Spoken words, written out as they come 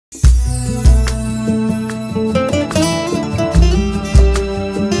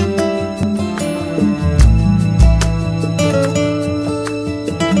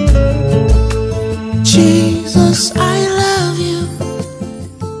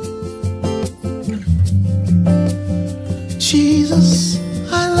Jesus,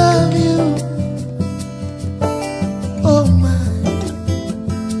 I love you. Oh my.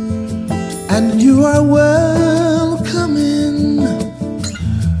 And you are welcome in.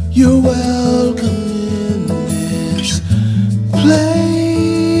 You're welcome in this place.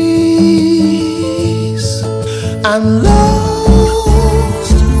 I'm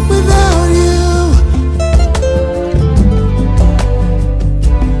lost without you.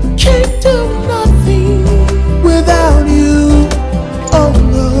 Can't do nothing without you. Oh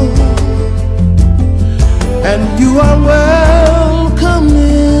no. And you are welcome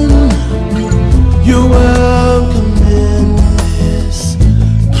in. You're welcome in this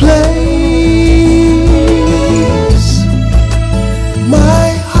place.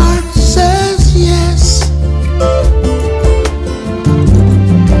 My heart says yes.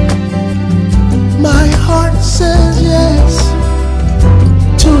 My heart says yes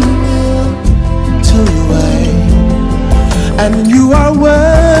to your will, to your way. And you are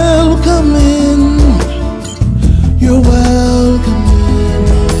welcome in. You're welcome in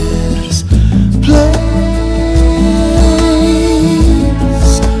this place.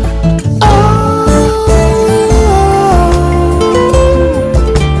 Oh,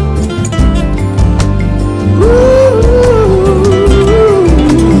 ooh,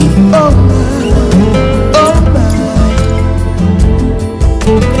 oh my, oh my.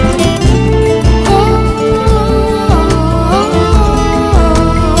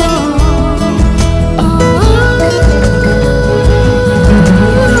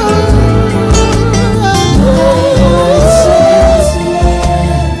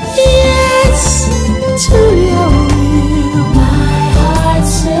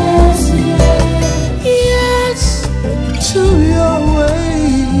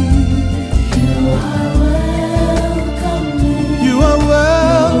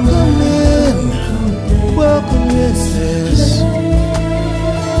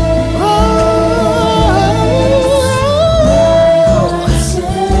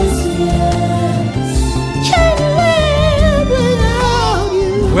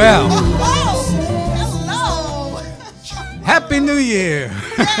 Well, hello. Happy New Year.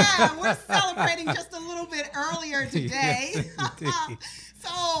 Yeah, we're celebrating just a little bit earlier today. So,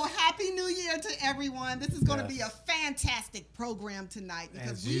 Happy New Year to everyone. This is going to be a fantastic program tonight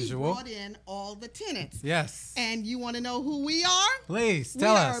because we brought in all the tenants. Yes. And you want to know who we are? Please,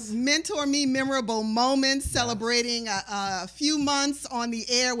 tell us. We are MentorMe Memorable Moments, celebrating a few months on the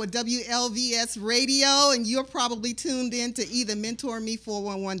air with WLVS Radio, and you're probably tuned in to either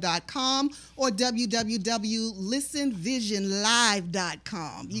MentorMe411.com or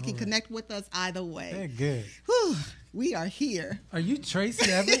www.listenvisionlive.com. You can connect with us either way. Very good. Whew, we are here. Are you Tracy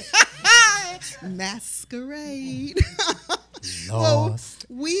Everette? Masquerade. Lost.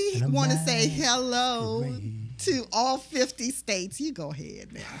 Well, we want to say hello masquerade. to all 50 states. You go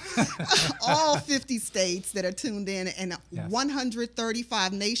ahead now. All 50 states that are tuned in and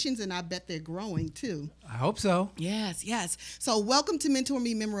 135 nations, and I bet they're growing too. I hope so. Yes, yes. So welcome to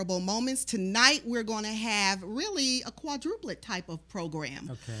MentorMe Memorable Moments. Tonight we're going to have really a quadruplet type of program.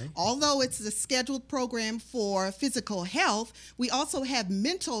 Okay. Although it's a scheduled program for physical health, we also have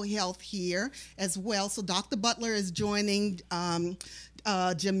mental health here as well. So Dr. Butler is joining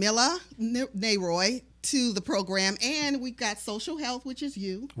Jamila Nayroy to the program, and we've got social health, which is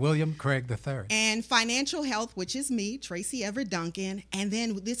you. William Craig III. And financial health, which is me, Tracy Everette Duncan. And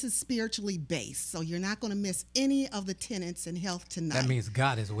then this is spiritually based, so you're not going to miss any of the tenets in health tonight. That means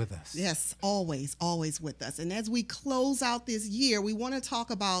God is with us. Yes, always, always with us. And as we close out this year, we want to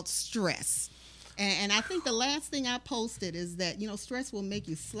talk about stress. And I think the last thing I posted is that, you know, stress will make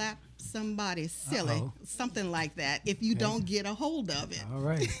you slap somebody silly, something like that, if you don't get a hold of it. All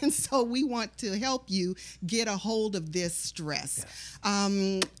right. And so we want to help you get a hold of this stress.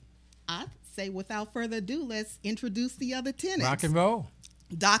 Yes. I'd say without further ado, let's introduce the other tenants. Rock and roll.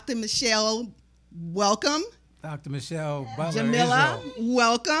 Dr. Michelle, welcome. Dr. Michelle Butler. Jamila, Israel.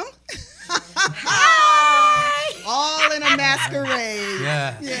 welcome. Hi. All in a masquerade.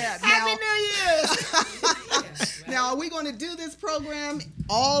 Yeah. Yeah. Happy New Year. Now, are we going to do this program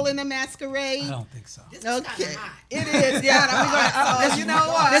all in a masquerade? I don't think so. Okay. It is, yeah. You know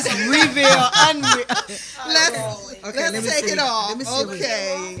what? Let's reveal, Let's take it off.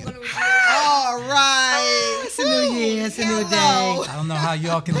 Okay. All right. It's a new year. It's a new day. Hello. I don't know how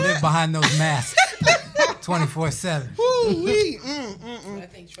y'all can live behind those masks 24/7. I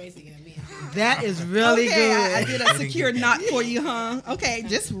think Tracy got me. That is really good. I did a secure knot for you, huh? Okay,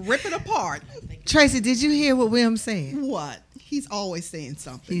 just rip it apart. Tracy, did you hear what William said? What? He's always saying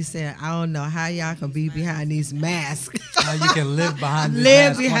something. He said, I don't know how y'all can be behind these masks. How you can live behind these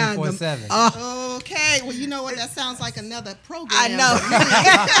masks behind 24/7. Okay. Hey, well, you know what? That sounds like another program. I know.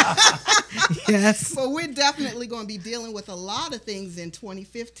 Yes. But we're definitely going to be dealing with a lot of things in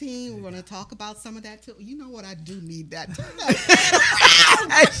 2015. We're going to talk about some of that too. You know what? I do need that. Turn that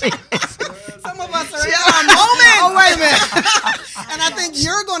around. Some of us are in our moment. Oh, wait a minute. And I think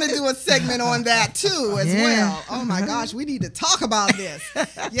you're going to do a segment on that too as well. Oh my gosh, we need to talk about this.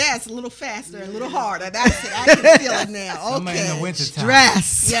 Yes, a little faster, a little harder. That's it. I can feel it now. Okay. In the winter time.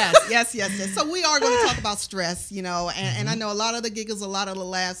 Stress. Yes. So we are going to talk about stress, you know, and I know a lot of the giggles, a lot of the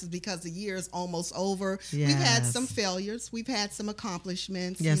laughs is because the year is almost over. Yes. We've had some failures. We've had some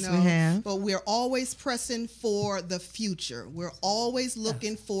accomplishments. Yes, you know, we have. But we're always pressing for the future. We're always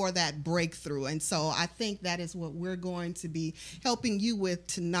looking for that breakthrough. And so I think that is what we're going to be helping you with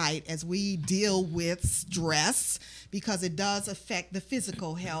tonight as we deal with stress, because it does affect the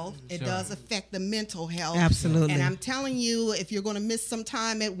physical health. It does affect the mental health. Absolutely. And I'm telling you, if you're going to miss some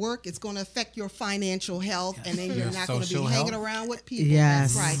time at work, it's going to affect your financial health, and then you're not going to be hanging around with people.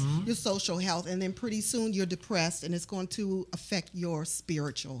 Yes. That's right. Your social health, and then pretty soon you're depressed, and it's going to affect your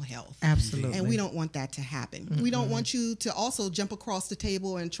spiritual health. Absolutely. And we don't want that to happen. We don't want you to also jump across the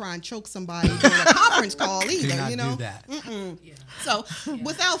table and try and choke somebody during a conference call either. Do not you know. do that. So,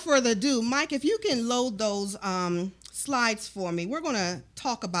 without further ado, Mike, if you can load those slides for me, we're going to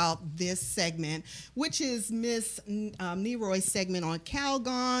talk about this segment, which is Miss Neroy's segment on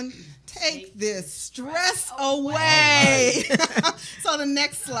CALGON. Take this stress away. So the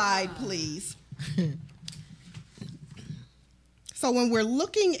next slide, please. So when we're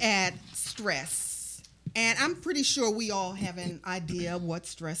looking at stress, and I'm pretty sure we all have an idea of what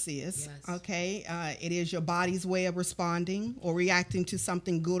stress is, okay? It is your body's way of responding or reacting to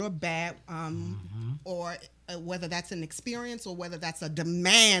something good or bad, or whether that's an experience or whether that's a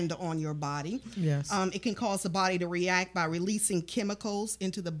demand on your body. Yes. It can cause the body to react by releasing chemicals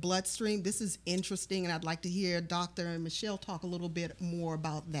into the bloodstream. This is interesting, and I'd like to hear Dr. Michelle talk a little bit more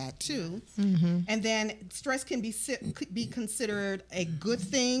about that too. And then stress can be considered a good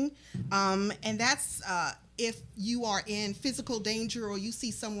thing, and that's if you are in physical danger or you see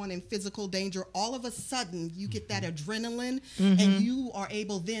someone in physical danger, all of a sudden you get that adrenaline and you are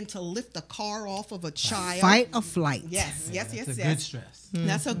able then to lift the car off of a child. Fight or flight. Yes. That's a good stress.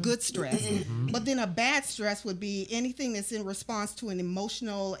 That's a good stress. But then a bad stress would be anything that's in response to an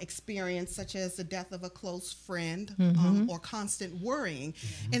emotional experience, such as the death of a close friend or constant worrying.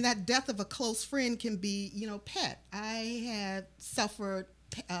 And that death of a close friend can be, you know, pet. I had suffered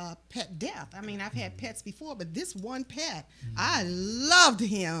pet death. I mean, I've had pets before, but this one pet, I loved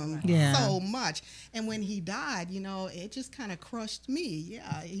him so much. And when he died, you know, it just kind of crushed me.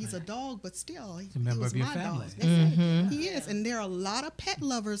 Yeah, he's a dog, but still, he was my dog. He is. And there are a lot of pet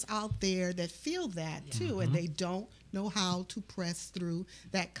lovers out there that feel that too, and they don't know how to press through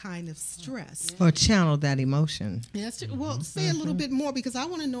that kind of stress. Or channel that emotion. Yes. Well, say a little bit more, because I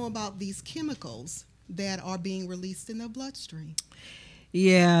want to know about these chemicals that are being released in the bloodstream.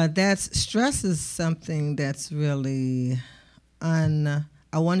 Yeah, stress is something that's really I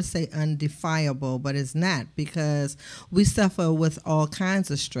want to say undefiable, but it's not, because we suffer with all kinds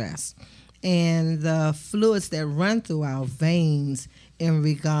of stress. And the fluids that run through our veins in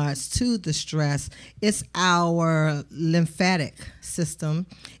regards to the stress, it's our lymphatic system.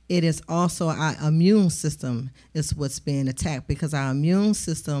 It is also our immune system is what's being attacked, because our immune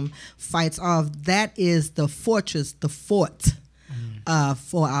system fights off. That is the fortress, the fort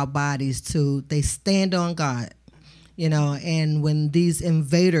for our bodies they stand on guard, you know. And when these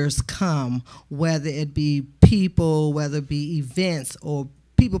invaders come, whether it be people, whether it be events or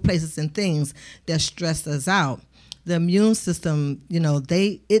people, places, and things that stress us out, the immune system, you know,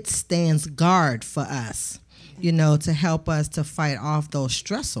 it stands guard for us, you know, to help us to fight off those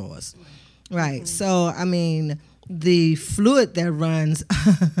stressors, right? So, I mean, the fluid that runs,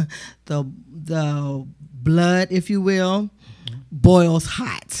 the blood, if you will, boils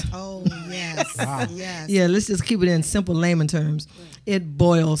hot. Oh, yes. Yes. Yeah, let's just keep it in simple layman terms. It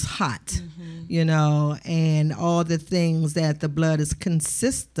boils hot, you know, and all the things that the blood is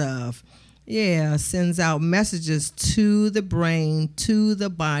consist of, sends out messages to the brain, to the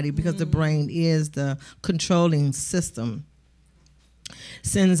body, because the brain is the controlling system.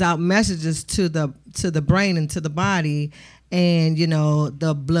 Sends out messages to the brain and to the body, and, you know,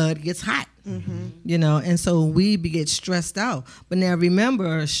 the blood gets hot. You know, and so we get stressed out. But now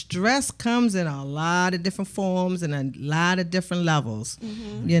remember, stress comes in a lot of different forms and a lot of different levels,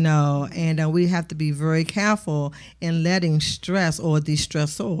 you know, and we have to be very careful in letting stress or these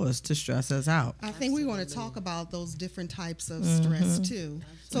stressors to stress us out. I think we want to talk about those different types of stress too.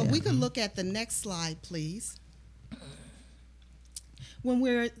 So if we could look at the next slide, please. when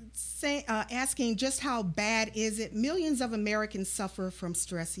we're asking just how bad is it, millions of Americans suffer from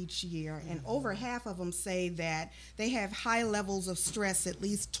stress each year, and over half of them say that they have high levels of stress at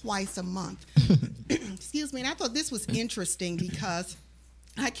least twice a month. Excuse me, and I thought this was interesting because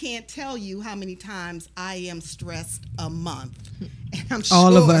I can't tell you how many times I am stressed a month. And I'm sure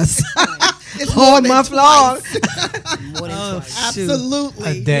all of us. it's whole month long. More than twice.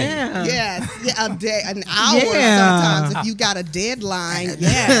 Absolutely. A day. Yeah. Yes. Yeah, a day, an hour sometimes if you got a deadline.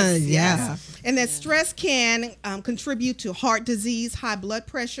 Yes. Yeah. And that stress can contribute to heart disease, high blood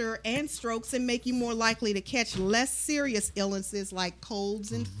pressure, and strokes, and make you more likely to catch less serious illnesses like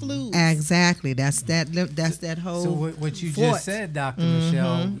colds and flus. Exactly. That's that whole. So what you fort. just said, Dr.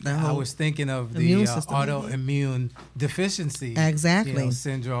 Michelle, The I whole was thinking of the immune system. autoimmune deficiency Exactly.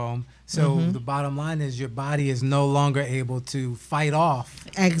 syndrome. So the bottom line is your body is no longer able to fight off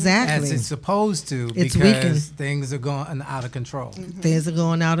Exactly. as it's supposed to It's because weakened. things are going out of control. Things are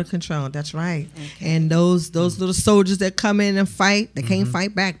going out of control. That's right. And those little soldiers that come in and fight, they can't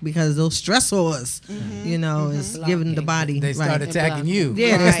fight back because those stressors, is giving the body. They start right. attacking you.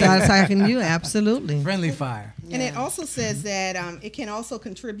 Yeah, they Right. start attacking you. Absolutely. Friendly fire. And it also says that it can also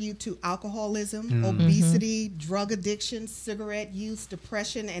contribute to alcoholism, obesity, drug addiction, cigarette use,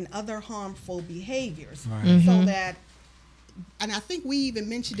 depression, and other harmful behaviors. Right. So that, and I think we even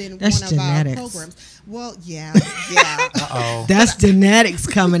mentioned in That's one of genetics. our programs. Well, yeah. Uh-oh. That's genetics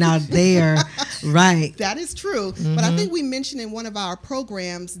coming out there. Right. That is true. But I think we mentioned in one of our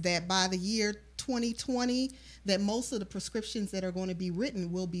programs that by the year 2020, that most of the prescriptions that are going to be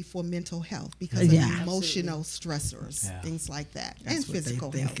written will be for mental health because of Yeah. emotional stressors, things like that, That's and what they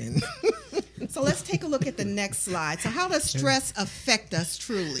physical health. thinking. So let's take a look at the next slide. So how does stress affect us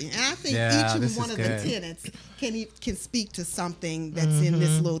truly? And I think Yeah, each this and one is of good. the tenants can speak to something that's in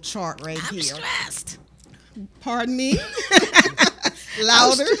this little chart right here. Stressed. Pardon me?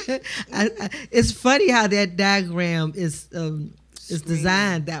 Louder. It's funny how that diagram is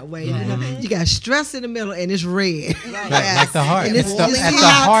designed that way. You know, you got stress in the middle and it's red. Like the heart. And It's it's- at the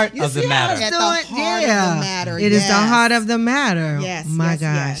heart You of the see how matter. it's At the doing? heart of the matter, It is the yes. heart of the matter. Yes, My yes,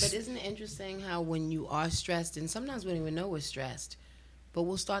 gosh. But isn't it interesting how when you are stressed, and sometimes we don't even know we're stressed, but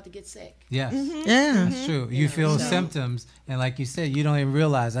we'll start to get sick. Yes. Yeah. That's true. You feel symptoms, and like you said, you don't even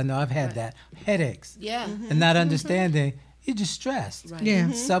realize. I know I've had that. Headaches. Yeah. And not understanding, you're just stressed. Right.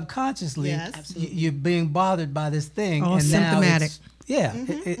 Yeah. Subconsciously, Yes. Absolutely. you're being bothered by this thing. All and symptomatic. Now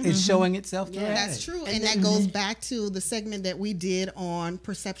it's showing itself through a That's headache. true, and that goes back to the segment that we did on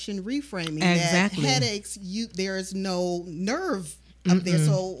perception reframing. Exactly. That headaches, there is no nerve up there.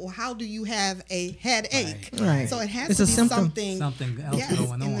 So how do you have a headache? Right. So it has It's to a be symptom. Something else yes,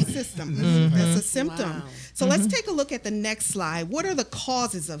 going in on. the system. That's a symptom. Wow. So let's take a look at the next slide. What are the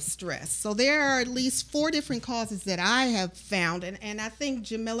causes of stress? So there are at least 4 different causes that I have found, and I think,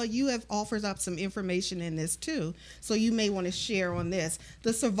 Jamila, you have offered up some information in this too, so you may want to share on this.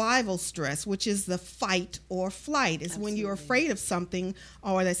 The survival stress, which is the fight or flight, is when you're afraid of something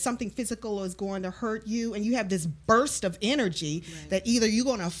or that something physical is going to hurt you, and you have this burst of energy that either you're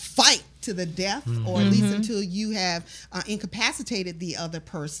going to fight to the death, or at least until you have incapacitated the other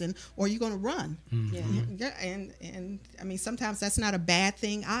person, or you're going to run. Yeah, and I mean, sometimes that's not a bad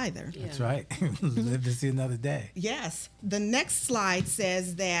thing either. That's right. Live to see another day. Yes. The next slide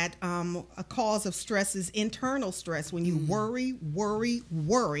says that a cause of stress is internal stress, when you worry,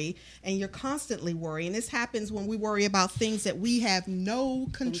 and you're constantly worrying. This happens when we worry about things that we have no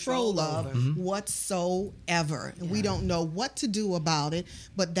control of whatsoever. And we don't know what to do about it,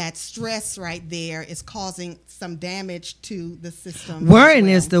 but that stress right there is causing some damage to the system. Wearing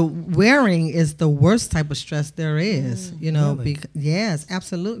is the worst type of stress there is. You know, Really? yes,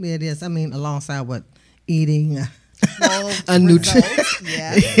 absolutely it is. I mean, alongside what eating. Well, A nutrient, results,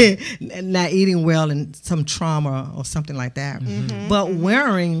 yes. not eating well and some trauma or something like that. But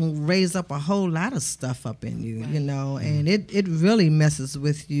wearing raise up a whole lot of stuff up in you, you know, and it really messes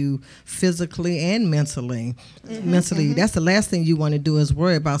with you physically and mentally. Mentally, that's the last thing you want to do is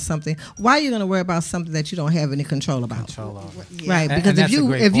worry about something. Why are you going to worry about something that you don't have any control about? Control over it. Yeah. Right, And because that's a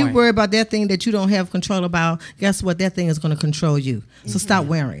great if you point. worry about that thing that you don't have control about, guess what? That thing is going to control you. So stop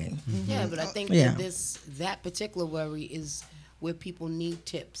worrying. Yeah, but I think Yeah. that particular worry is where people need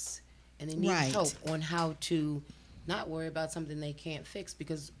tips and they need Right. help on how to not worry about something they can't fix,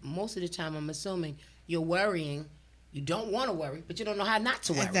 because most of the time I'm assuming you're worrying. You don't want to worry, but you don't know how not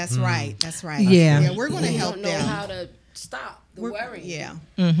to worry. That's right. That's right. Yeah. We're going to you help don't know them. how to stop the worrying. Yeah.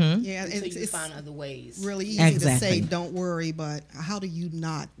 Mm-hmm. Yeah. Until you It's find other ways. really easy to Exactly. say don't worry, but how do you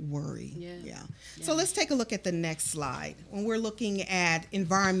not worry? Yeah. So let's take a look at the next slide. When we're looking at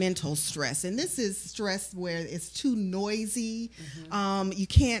environmental stress, and this is stress where it's too noisy, you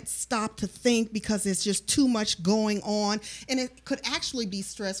can't stop to think because there's just too much going on, and it could actually be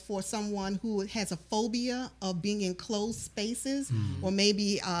stress for someone who has a phobia of being in closed spaces, or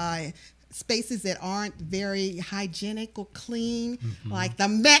maybe spaces that aren't very hygienic or clean, like the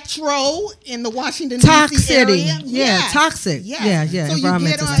metro in the Washington Toxic D.C. city. area. Yeah, toxic. Yeah, yeah, So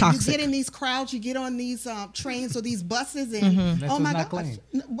environmental you toxic. get in these crowds, you get on these trains or these buses, and oh my not gosh,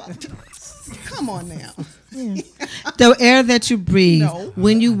 clean. come on now. The air that you breathe No.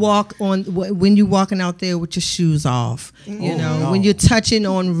 when you walk on, when you're walking out there with your shoes off, you know, no. when you're touching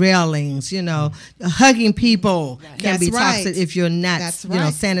on railings, you know, hugging people can That's be right. toxic if you're not, That's you know,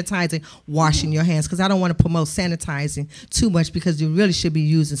 right. sanitizing, washing your hands. Because I don't want to promote sanitizing too much because you really should be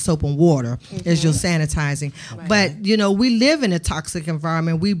using soap and water as your sanitizing. But you know, we live in a toxic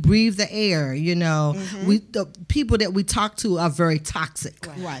environment. We breathe the air. You know, the people that we talk to are very toxic.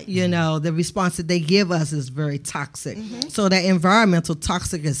 Right. You know, the response that they give us is very toxic. So that environmental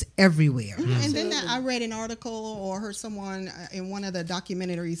toxic is everywhere. And then I read an article or heard someone in one of the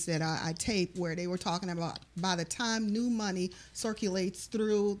documentaries that I taped where they were talking about by the time new money circulates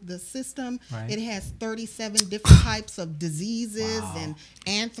through the system, Right. it has 37 different types of diseases and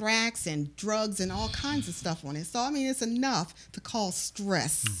anthrax and drugs and all kinds of stuff on it. So, I mean, it's enough to cause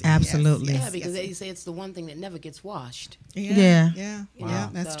stress. Absolutely. Yeah, because they say it's the one thing that never gets washed. Yeah. Yeah,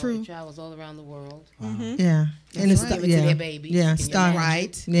 that's So true. It travels all around the world. Yeah. And it's right. Give it to their babies. Yeah, Can you start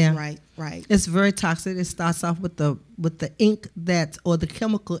imagine? Right, Yeah. right. It's very toxic. It starts off with the ink that, or the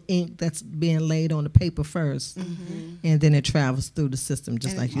chemical ink that's being laid on the paper first, and then it travels through the system,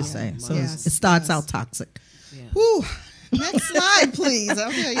 just And like you it- say. So yes, it starts yes. out toxic. Whew. Next slide, please.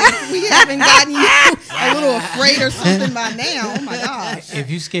 I'll tell you, we haven't gotten you a little afraid or something by now. Oh my gosh.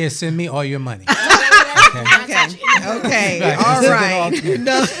 If you scared, send me all your money. Okay. Right, All this isn't right. all good.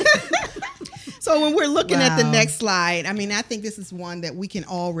 No. So when we're looking at the Wow. next slide, I mean, I think this is one that we can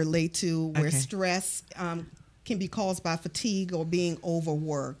all relate to, where Okay. stress can be caused by fatigue or being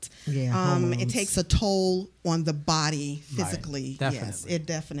overworked. Yeah, It hormones. takes a toll on the body physically. Yes, definitely. it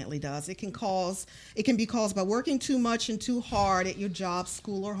definitely does. It can be caused by working too much and too hard at your job,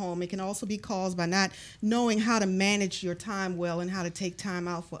 school, or home. It can also be caused by not knowing how to manage your time well and how to take time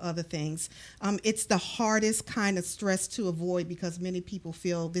out for other things. It's the hardest kind of stress to avoid because many people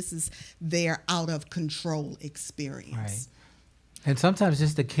feel this is their out of control experience. Right. And sometimes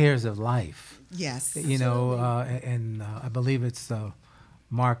just the cares of life. Yes. You know, and I believe it's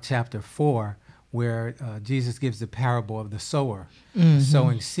Mark chapter 4, where Jesus gives the parable of the sower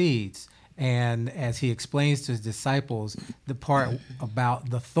sowing seeds. And as he explains to his disciples the part about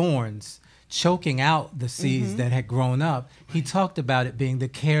the thorns choking out the seeds that had grown up, he talked about it being the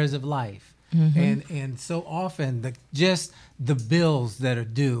cares of life. And so often just the bills that are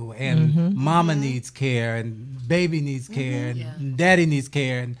due, and mama needs care, and baby needs care, and daddy needs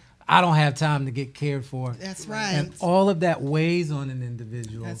care, and I don't have time to get cared for. That's right. And all of that weighs on an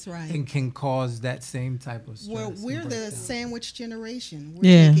individual. That's right. And can cause that same type of stress. Well, and we're the breakdown. sandwich generation. We're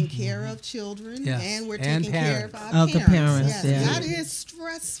Yeah. taking care of children, Yes. and we're And taking care of parents. our Of the parents. parents, yeah. That is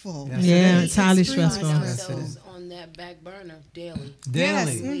stressful. Yes, Yeah, it it's highly Extremely stressful. Find Yes, it ourselves is. on that back burner daily.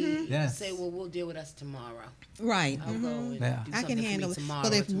 Daily. We Yes. say, well, we'll deal with us tomorrow. Right. I'll go and Yeah. do I can something for handle me it. tomorrow.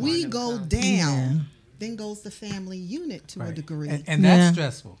 But if or we tomorrow go never comes. down, then goes the family unit to a Right. degree. And Yeah. that's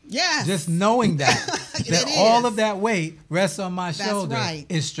stressful. Yes. Just knowing that It all is. of that weight rests on my That's shoulder right.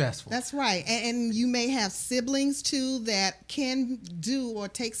 is stressful. That's right. And you may have siblings too that can do or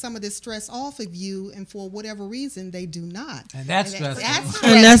take some of this stress off of you, and for whatever reason, they do not. And that's stressful. That's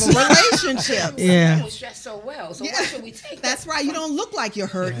And that's- stressful. Relationships. Yeah. We stress so well. So Yeah. why should we take That's that? right. You don't look like you're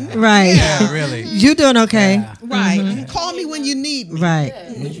hurting. Right. Yeah, really. You doing okay? Yeah. Right. Call me when you need me. Right.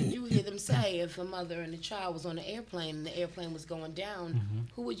 Yeah, but you hear them say if a mother and a child was on an airplane and the airplane was going down,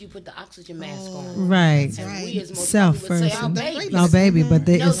 who would you put the oxygen mask on? Right. And right. we as most Self probably would say first. our babies. No, baby, but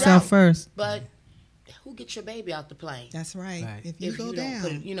No it's self doubt. first. But who gets your baby out the plane? That's right. Right. If you go don't down.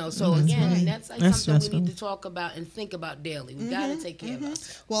 put it, so again, right. that's, like That's something we stressful. need to talk about and think about daily. We got to take care of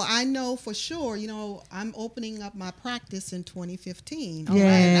us. Well, I know for sure, I'm opening up my practice in 2015. all Yay. right?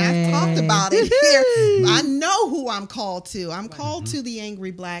 And I've talked about it here. I know who I'm called to. I'm called to the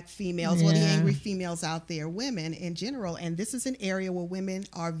angry black females or the Yeah. angry females out there, women in general. And this is an area where women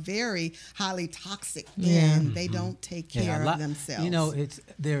are very highly toxic Yeah. and they don't take care a lot- of themselves. You know,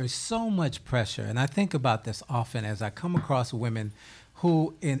 there is so much pressure, and I think about this often as I come across women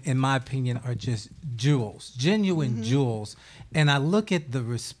who, in my opinion, are just jewels, genuine jewels. And I look at the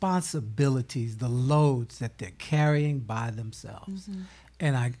responsibilities, the loads that they're carrying by themselves,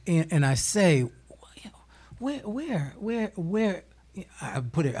 and I say, where?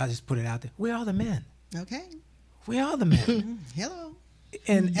 I just put it out there. Where are the men? Okay. Where are the men? Hello.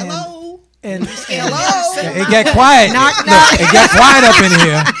 And Hello. Hello. It got quiet. Look, it got quiet up in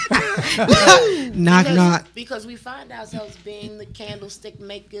here. Knock. Because we find ourselves being the candlestick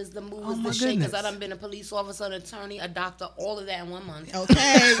makers, the movers, my the shakers. goodness. I done been a police officer, an attorney, a doctor, all of that in 1 month.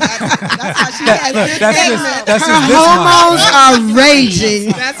 Okay. That's how she has Look, good that's segment. just Her this hormones month. are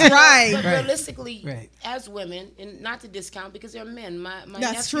raging. That's right. But Right. realistically, Right. as women, and not to discount because they're men, my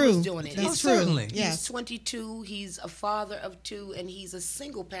That's nephew true. is doing it. That's Oh, He's true. certainly. He's Yes. 22. He's a father of 2, and he's a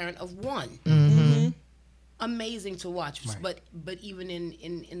single parent of 1. Amazing to watch. Right. But even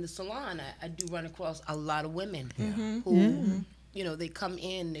in the salon, I do run across a lot of women who, you know, they come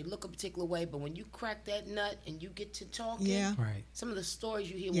in, they look a particular way, but when you crack that nut and you get to talking, Yeah. Right. some of the stories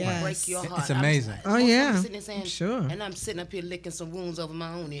you hear Yes. will break your It's heart. amazing. Oh, I'm yeah. sitting there saying, I'm sure. and I'm sitting up here licking some wounds over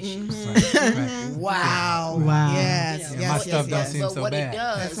my own issues. Right. Wow. Wow. Yes. You know, Yeah, my Yes. stuff Yes. don't Yes. seem but so what bad. it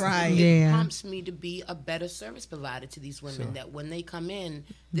does, That's right. it Yeah. prompts me to be a better service provider to these women. Sure. That when they come in,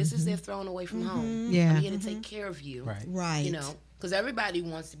 this is their thrown away from home. Yeah. I'm here to take care of you. Right. Right. You know, because everybody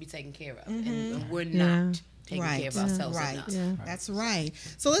wants to be taken care of, and we're Yeah. not taking care of ourselves Right. enough. Yeah. That's right.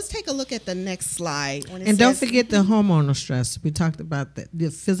 So let's take a look at the next slide. When it And don't says- forget the hormonal stress. We talked about the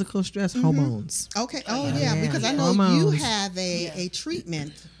physical stress, hormones. Okay. Oh yeah, Yeah. because I know Hormones. you have a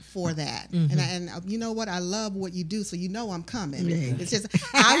treatment for that, and you know what? I love what you do, so you know I'm coming. Yeah. It's just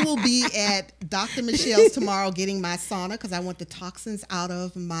I will be at Dr. Michelle's tomorrow getting my sauna because I want the toxins out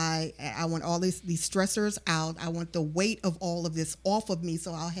of my. I want all these stressors out. I want the weight of all of this off of me,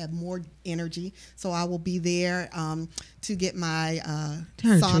 so I'll have more energy. So I will be there to get my Her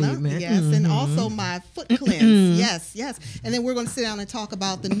sauna, treatment. yes, and also my foot cleanse, yes, and then we're going to sit down and talk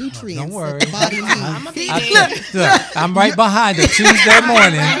about the nutrients Don't worry. that the body needs. I'm gonna be there. Look, I'm right behind her Tuesday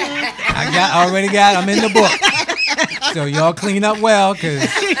morning. I'm in the book. So y'all clean up well because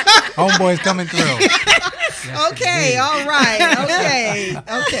homeboy's coming through. Yes, Okay, indeed. all right,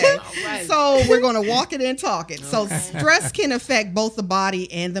 okay. right. So we're going to walk it and talk it. So stress can affect both the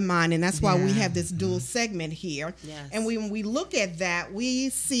body and the mind, and that's why we have this dual segment here. Yes. And when we look at that, we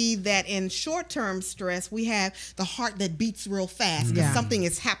see that in short-term stress, we have the heart that beats real fast because Yeah. something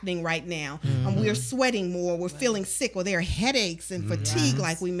is happening right now. We're sweating more, we're feeling sick, or there are headaches and fatigue,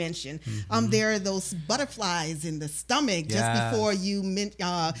 like we mentioned. There are those butterflies in the stomach just Yes. before you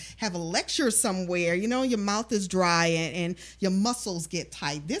have a lecture somewhere. You know, your mouth is dry and your muscles get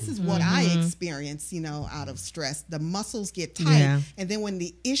tight. This is what I experience, out of stress. The muscles get tight. Yeah. And then when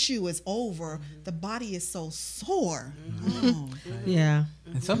the issue is over, the body is so sore. Oh. Yeah.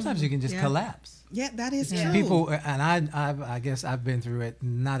 And sometimes you can just Yeah. collapse. Yeah, that is true. People, and I guess I've been through it,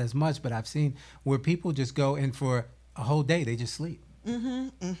 not as much, but I've seen where people just go in for a whole day, they just sleep.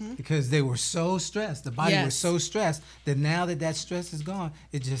 Because they were so stressed. The body was Yes. so stressed that now that stress is gone,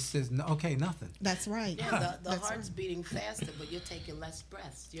 it just says, okay, nothing. That's right. Yeah, the That's heart's beating faster, but you're taking less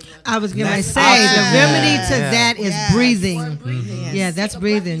breaths. I was going to That's say oxygen. the remedy to Yeah. that is Yes. breathing. Yes. Yeah, that's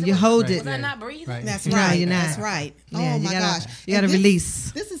breathing. You hold Was it. I not breathing? Right. That's No, right. you're not. That's right. Yeah, oh you my gotta- gosh. you gotta And this-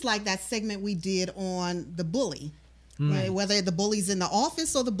 release. This is like that segment we did on the bully. Right? Whether the bully's in the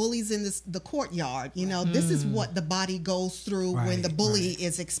office or the bully's in the courtyard, this is what the body goes through when the Right, bully right.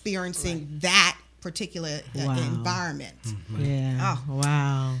 is experiencing that particular Wow. environment. Yeah. Oh.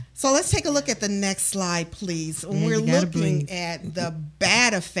 Wow. So let's take a look at the next slide, please. When Yeah, we're you gotta looking breathe. at the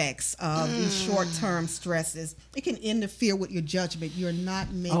bad effects of these short-term stresses, it can interfere with your judgment. You're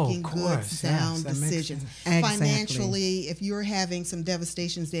not making good, course. sound Yes, that makes decisions. sense. Exactly. Financially, if you're having some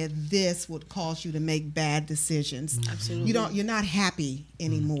devastations there, this would cause you to make bad decisions. Absolutely. You're not happy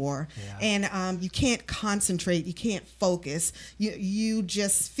anymore, Yeah. and you can't concentrate. You can't focus. You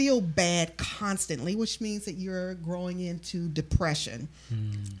just feel bad constantly, which means that you're growing into depression.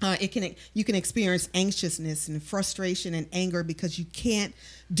 You can experience anxiousness and frustration and anger because you can't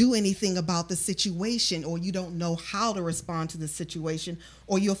do anything about the situation, or you don't know how to respond to the situation,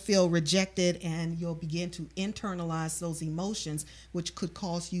 or you'll feel rejected and you'll begin to internalize those emotions, which could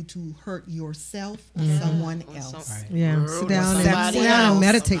cause you to hurt yourself or someone else. Right. Yeah. Girl, Sit down somebody and else.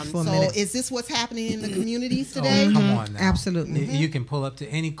 meditate for a So minute. is this what's happening in the communities Oh, today? come on now. Absolutely. You can pull up to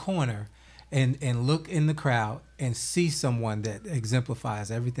any corner and look in the crowd and see someone that exemplifies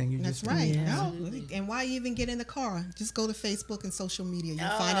everything you That's just right. did. No, and why even get in the car? Just go to Facebook and social media. You'll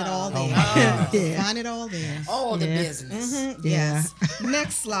find it all there. Yeah. Find it all there. All the business. Yes.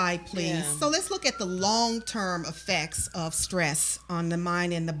 Next slide, please. Yeah. So let's look at the long-term effects of stress on the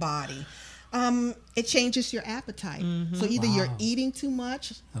mind and the body. It changes your appetite. So either you're eating too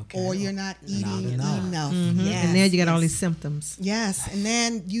much or you're not eating enough. Yes. And there you got all these symptoms. Yes, and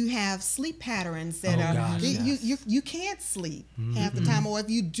then you have sleep patterns that you can't sleep half the time, or if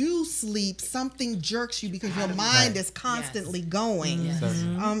you do sleep, something jerks you because your mind is constantly going.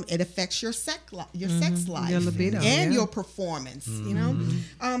 It affects your sex life, Your libido, and your performance. You know,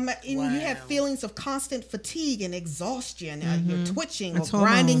 and you have feelings of constant fatigue and exhaustion. You're twitching or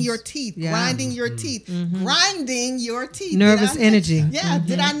grinding your teeth, grinding your teeth, grinding your teeth. Nervous energy. Yeah,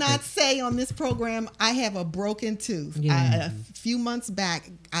 did I not say on this program I have a broken tooth? A few months back,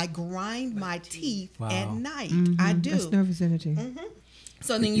 I grind my teeth at night. I do. That's nervous energy.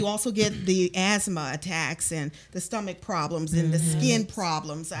 So then you also get the asthma attacks and the stomach problems and the skin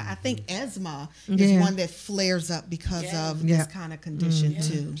problems. I think asthma is one that flares up because of this kind of condition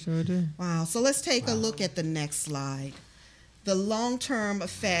too. Sure do. Wow. So let's take a look at the next slide. The long-term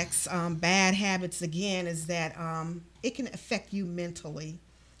effects, bad habits again, is that it can affect you mentally.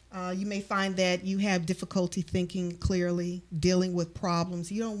 You may find that you have difficulty thinking clearly, dealing with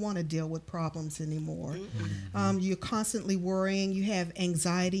problems. You don't want to deal with problems anymore. You're constantly worrying. You have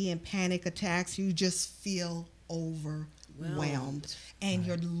anxiety and panic attacks. You just feel overwhelmed. And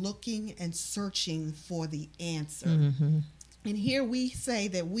you're looking and searching for the answer. And here we say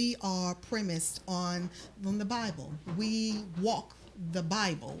that we are premised on the Bible. We walk the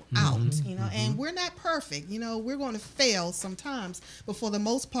Bible out, you know, and we're not perfect. You know, we're going to fail sometimes, but for the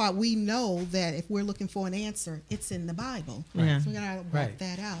most part, we know that if we're looking for an answer, it's in the Bible. So we got to work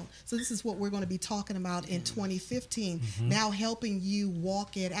that out. So this is what we're going to be talking about in 2015. Now helping you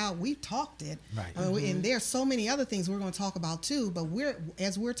walk it out. We talked it, and there's so many other things we're going to talk about too. But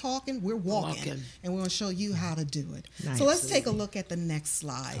as we're talking, we're walking, and we're going to show you how to do it. So let's take a look at the next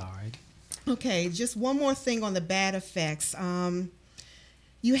slide. All right. Okay, just one more thing on the bad effects.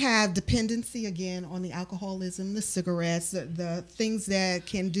 You have dependency again on the alcoholism, the cigarettes, the things that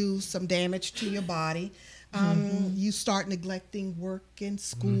can do some damage to your body. You start neglecting work and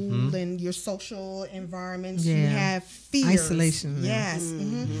school and your social environments. You have fears. Isolation. Yes.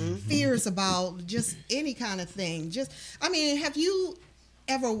 Fears about just any kind of thing. I mean, have you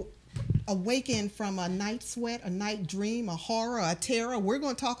ever awakened from a night sweat, a night dream, a horror, a terror? We're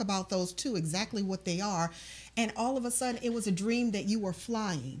going to talk about those too, exactly what they are. And all of a sudden, it was a dream that you were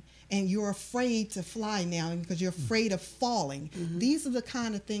flying, and you're afraid to fly now because you're afraid of falling. These are the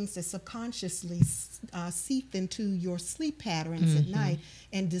kind of things that subconsciously seep into your sleep patterns at night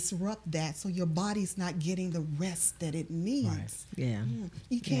and disrupt that, so your body's not getting the rest that it needs.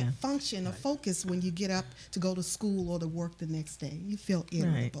 You can't function or focus when you get up to go to school or to work the next day. You feel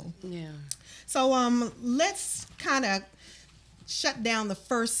irritable. So let's kind of shut down the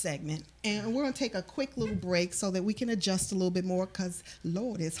first segment, and we're going to take a quick little break so that we can adjust a little bit more, because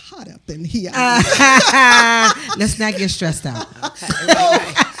Lord, it's hot up in here. Let's not get stressed out.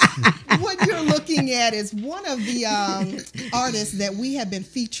 What you're looking at is one of the artists that we have been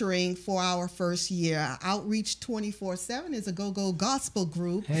featuring for our first year. Outreach 24/7 is a go-go gospel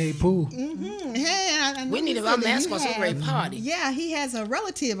group. Hey, Pooh. Hey, I We need a mascot for a great party. Yeah, he has a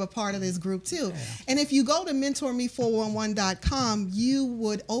relative a part of this group too. And if you go to MentorMe411.com, you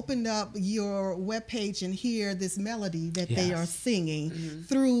would open up your webpage and hear this melody that they are singing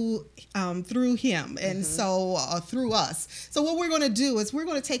through him, and so through us. So what we're going to do is we're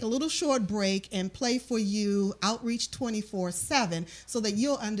going to take a little short break and play for you Outreach 24/7 so that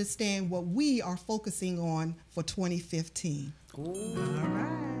you'll understand what we are focusing on for 2015. Ooh. All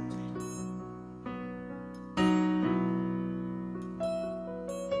right.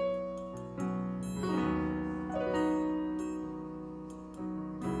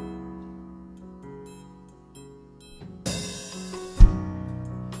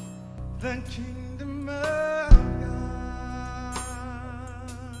 The kingdom of God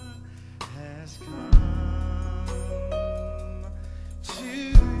has come to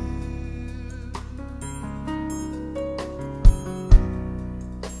you.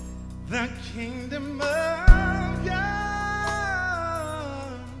 The kingdom of God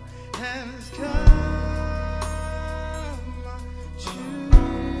has come to you.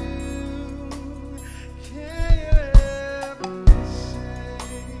 Can you ever say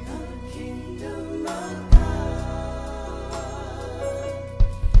the kingdom of God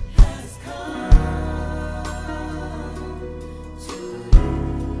has come to you?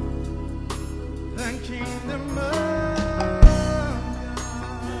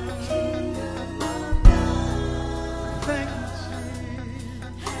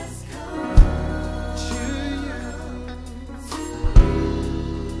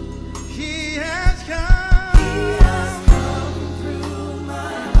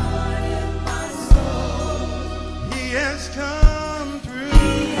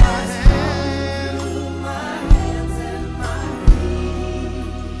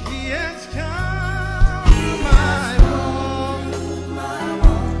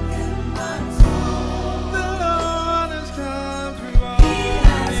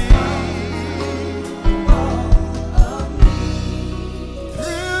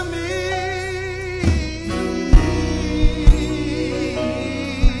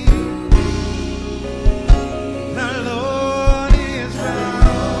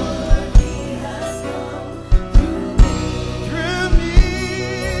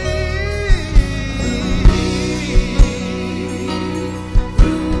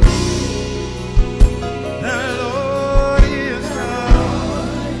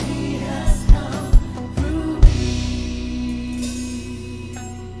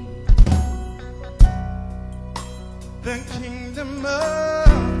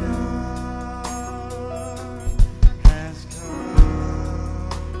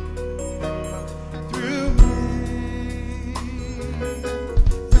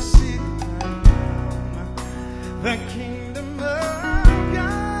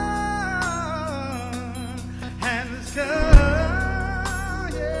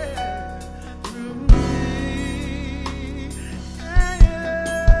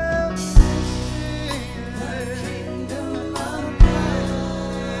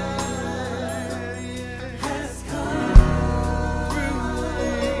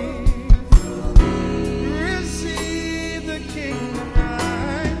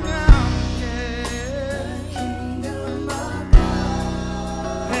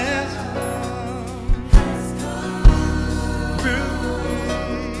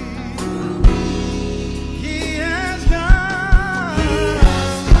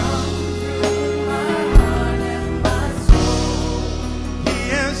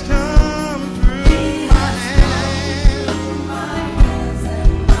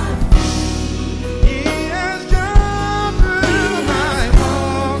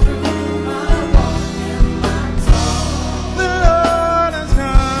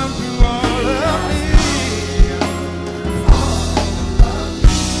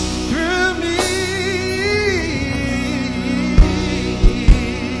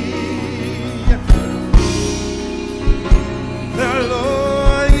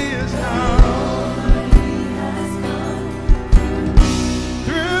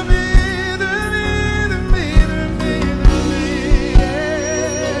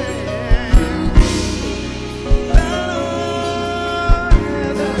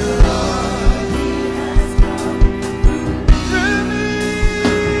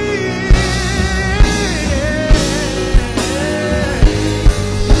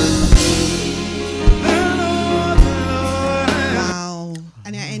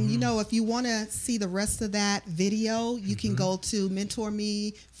 see the rest of that video, you can go to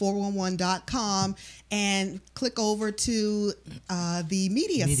MentorMe411.com and click over to the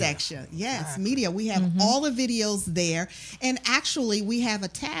media section. Yes, media. We have all the videos there. And actually, we have a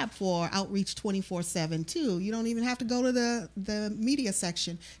tab for Outreach 24/7 too. You don't even have to go to the media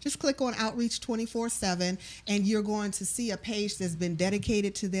section. Just click on Outreach 24/7 and you're going to see a page that's been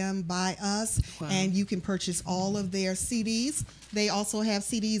dedicated to them by us. Wow. And you can purchase all of their CDs. They also have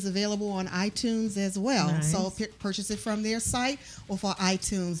CDs available on iTunes as well. Nice. So purchase it from their site or for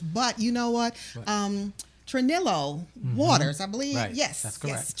iTunes. But you know what? Tranillo Waters, I believe. Right. Yes, That's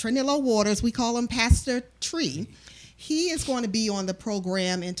correct. yes. Tranillo Waters, we call him Pastor Tree. He is going to be on the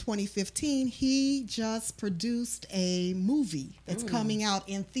program in 2015. He just produced a movie that's coming out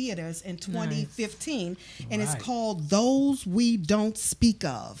in theaters in 2015, and it's Right. called Those We Don't Speak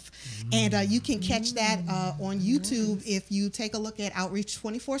Of. And you can catch that on YouTube. If you take a look at Outreach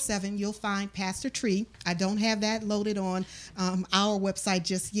 24/7, you'll find Pastor Tree. I don't have that loaded on our website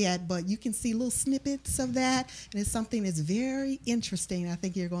just yet, but you can see little snippets of that, and it's something that's very interesting. I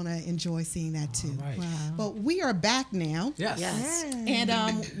think you're going to enjoy seeing that too. All right. Wow. But we are back now. Yes. Yes. And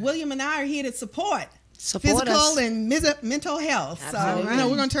William and I are here to support Support physical us. and mental health. Absolutely. So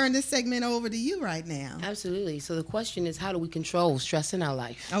we're going to turn this segment over to you right now. Absolutely. So the question is, how do we control stress in our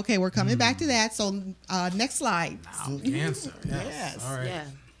life? Okay, we're coming back to that. So next slide. Now the answer. Yes. Yes. All right. Yeah.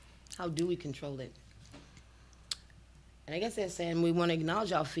 How do we control it? And I guess they're saying we want to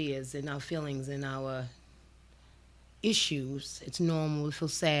acknowledge our fears and our feelings and our issues. It's normal to feel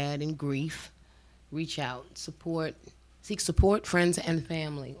sad and grief. Reach out, seek support, friends and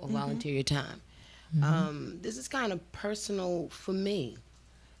family, or volunteer your time. This is kind of personal for me.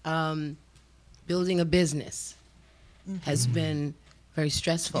 Building a business has been very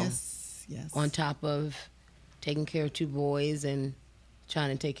stressful. Yes, yes. On top of taking care of two boys and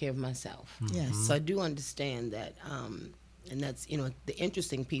trying to take care of myself. Yes. So I do understand that, and that's, the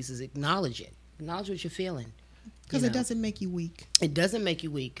interesting piece is acknowledge it. Acknowledge what you're feeling. Because it doesn't make you weak. It doesn't make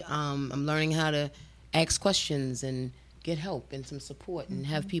you weak. I'm learning how to ask questions and get help and some support and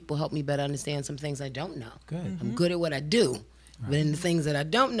have people help me better understand some things I don't know. Good. I'm good at what I do, but in the things that I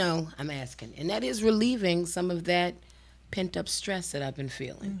don't know, I'm asking. And that is relieving some of that pent-up stress that I've been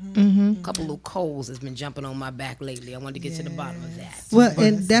feeling. A couple little coals has been jumping on my back lately. I wanted to get to the bottom of that. Well,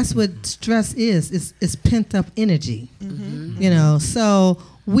 and that's what stress is. It's pent up energy. So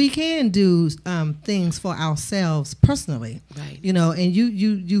we can do things for ourselves personally. Right. And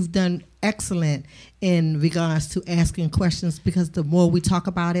you've done excellent in regards to asking questions, because the more we talk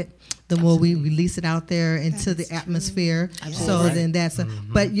about it, the more we release it out there into the atmosphere. So then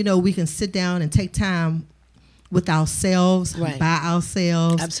but we can sit down and take time with ourselves, Right. by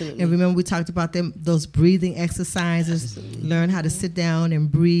ourselves. Absolutely. And remember we talked about those breathing exercises. Absolutely. Learn how to sit down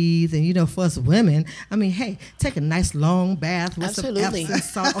and breathe. And for us women, hey, take a nice long bath with Absolutely. some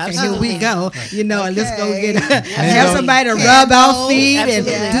Epsom salt. Okay, Absolutely. here we go. And let's go Okay. get have Candles. somebody to rub our feet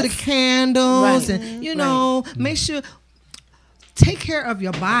Absolutely. and do the candles, Right. and make sure. Take care of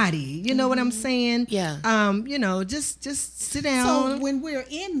your body. You know what I'm saying? Yeah. Just sit So down. when we're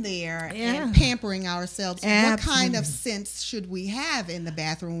in there Yeah. and pampering ourselves, what kind Absolutely. of scents should we have in the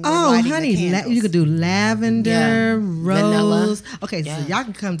bathroom? When we're Oh, lighting honey, the candles? you could do lavender, Yeah. rose. Vanilla. Okay, Yeah. so y'all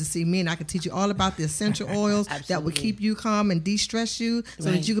can come to see me, and I can teach you all about the essential oils that would Absolutely. keep you calm and de-stress you, so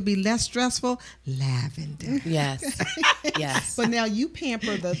Right. that you could be less stressful. Lavender. Yes. Yes. But now you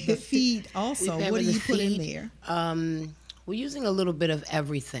pamper the feet also. pamper What do the you put in feet. there? We're using a little bit of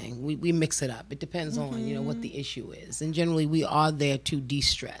everything. We mix it up. It depends on what the issue is, and generally we are there to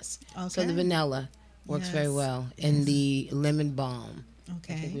de-stress. So the Okay. vanilla works very Yes. well, and the lemon balm. I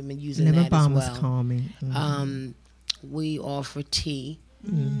think Okay. we've been using Lemon that balm as is well. calming. We offer tea,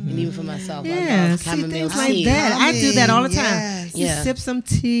 and even for myself, I Yeah, love see chamomile things like tea. that. I do that all the time. Yes. You Yeah. sip some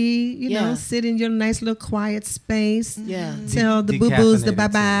tea, Yeah. sit in your nice little quiet space. Yeah. Tell the boo-boos the Decaffeinated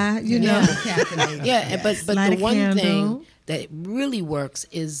bye-bye, you know. Yeah. Yeah, but Light the a one candle. thing that really works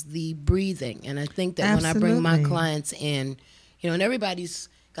is the breathing. And I think that when I bring my Absolutely. clients in, and everybody's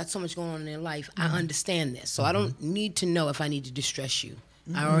got so much going on in their life, I understand this. So I don't need to know if I need to distress you.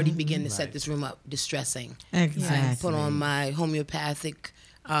 I already begin to set this room up distressing. Exactly. I put on my homeopathic,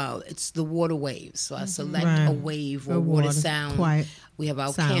 it's the water waves. So I select Right. a wave or A water water, sound. quiet We have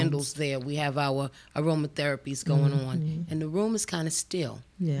our sounds. candles there. We have our aromatherapies going on. And the room is kind of still.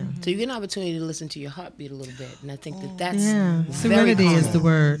 Yeah. So you get an opportunity to listen to your heartbeat a little bit. And I think that's Yeah. very Serenity is calming. the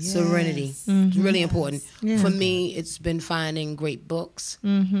word. Serenity. It's really important. Yeah. For me, it's been finding great books.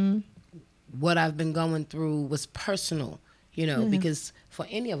 What I've been going through was personal. You know, because for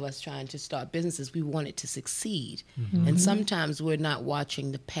any of us trying to start businesses, we want it to succeed. And sometimes we're not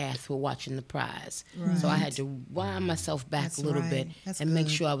watching the path, we're watching the prize. So I had to wind myself back a little bit and make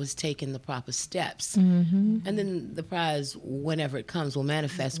sure I was taking the proper steps. And then the prize, whenever it comes, will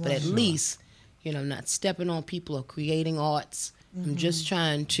manifest. But at least, you know, I'm not stepping on people or creating arts. I'm just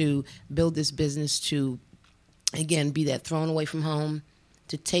trying to build this business to, again, be that thrown away from home,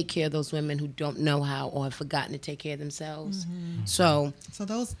 to take care of those women who don't know how or have forgotten to take care of themselves. So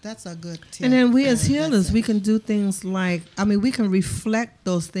that's a good tip. And then we as healers, we can do things like, I mean, we can reflect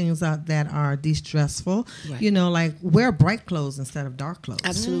those things out that are distressful. Right. You know, like wear bright clothes instead of dark clothes.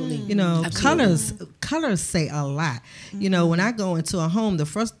 absolutely. You know, Absolutely. colors say a lot. You know, when I go into a home, the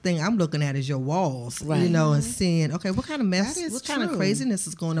first thing I'm looking at is your walls. Right. You know, and seeing, okay, what kind of mess, That is what kind of true. craziness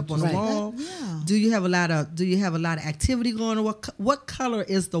is going up on Right. the wall? Yeah. Do you have a lot of activity going on? What color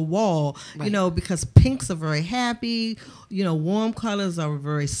is the wall? Right. You know, because pinks are very happy. You know, warm colors are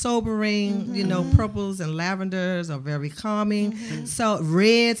very sobering. You know, purples and lavenders are very calming. So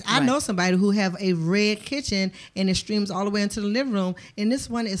reds, I Right. know somebody who have a red kitchen and it streams all the way into the living room. And this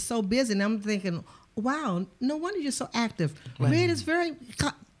one is so busy. And I'm thinking, wow, no wonder you're so active. Red is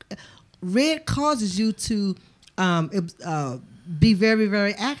red causes you to be very,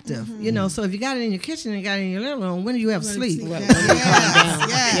 very active. You know, so if you got it in your kitchen and you got it in your living room, when do you have sleep? Right.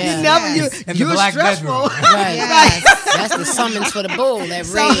 Yes. You never, In the you're black stressful. bedroom. Right. Yes. That's the summons for the bull, that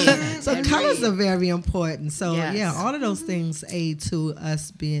red. So that colors red. are very important. So Yes. yeah, all of those things aid to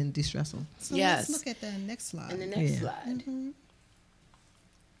us being distressful. So Yes. let's look at the next slide. And the next Yeah. slide.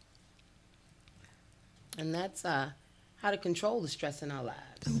 And that's how to control the stress in our lives.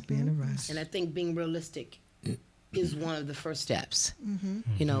 Don't be in a rush. And I think being realistic is one of the first steps.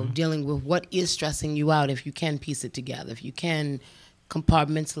 You know, dealing with what is stressing you out, if you can piece it together, if you can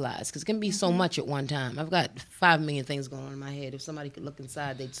compartmentalize, because it can be so much at one time. I've got 5 million things going on in my head. If somebody could look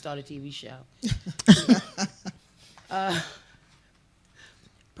inside, they'd start a TV show.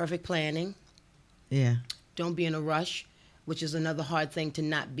 Perfect planning. Yeah. Don't be in a rush, which is another hard thing to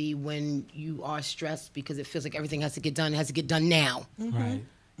not be when you are stressed, because it feels like everything has to get done. It has to get done now. Right.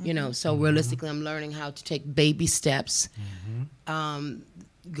 You know, so realistically, I'm learning how to take baby steps.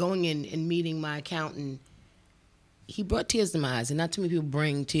 Going in and meeting my accountant, he brought tears to my eyes, and not too many people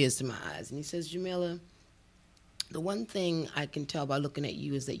bring tears to my eyes. And he says, Jamila, the one thing I can tell by looking at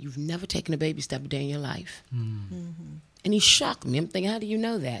you is that you've never taken a baby step a day in your life. And he shocked me. I'm thinking, how do you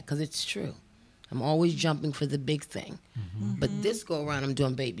know that? Because it's true. I'm always jumping for the big thing. But this go around, I'm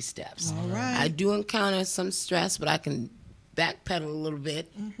doing baby steps. All right. I do encounter some stress, but I can backpedal a little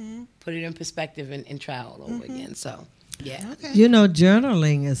bit, put it in perspective, and try all over again. So, yeah. Okay. You know,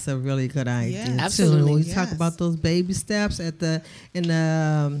 journaling is a really good idea too. Absolutely. When we talk Yes. about those baby steps in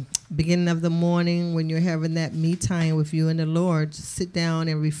the beginning of the morning, when you're having that me time with you and the Lord, just sit down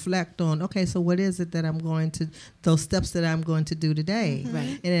and reflect on, okay, so what is it that those steps that I'm going to do today?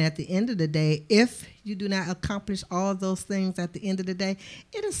 Right. And then at the end of the day, if you do not accomplish all those things at the end of the day,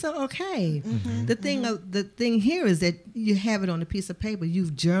 it is so okay. The thing here is that you have it on a piece of paper.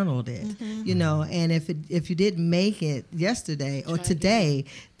 You've journaled it, you know. And if you didn't make it yesterday or today,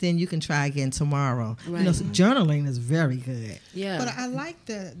 then you can try again tomorrow. You know, Right. so journaling is very good. Yeah. But I like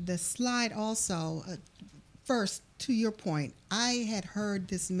the slide also. First, to your point, I had heard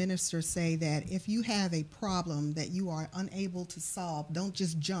this minister say that if you have a problem that you are unable to solve, don't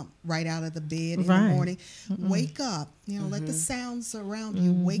just jump right out of the bed in the Right. morning. Wake up, you know, let the sounds around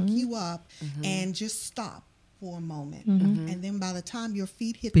you wake you up and just stop for a moment. And then by the time your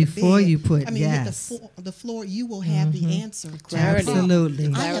feet hit Before the bed, you put- hit yes. the floor, you will have the answer. to the Clarity. problem. Absolutely. I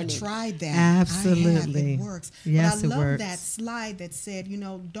have Clarity. tried that. Absolutely. It works. Yes, but I it love works. that slide that said, you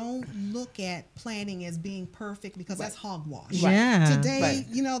know, don't look at planning as being perfect, because that's hogwash. Yeah. Today, Right.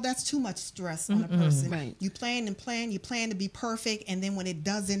 you know, that's too much stress on a person. Right. You plan and plan, you plan to be perfect, and then when it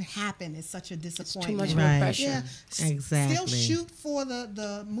doesn't happen, it's such a Too disappointment. much Right. more pressure. Yeah, Exactly. Still shoot for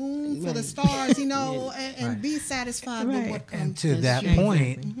the moon, for the Right. stars, you know, and be satisfied with Right. what comes. And to that true.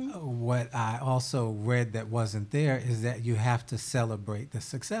 point, what I also read that wasn't there is that you have to celebrate the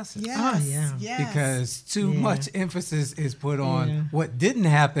successes. Yes, Oh, yeah. yes. Because too Yeah. much emphasis is put on Yeah. what didn't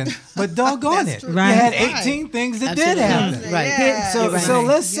happen, but doggone That's it, true. Right. you had Right. 18 things that Absolutely. did happen. Right. Yeah. So, You're right. so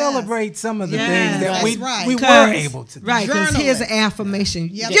let's Yes. celebrate some of the Yes. things that That's right. we were Because- able to do. Right, because Journal here's it. an affirmation.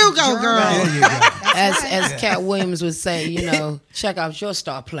 Yep. You go, Journal. girl. There you go. As Cat Williams would say, you know, check out your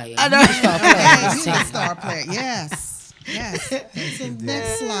star player. I know. You star player. Yeah, you a star player. Yes. Yes. So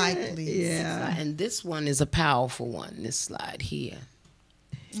next slide, please. Yeah. And this one is a powerful one, this slide here.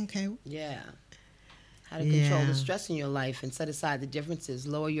 Okay. Yeah. how to control Yeah. the stress in your life and set aside the differences,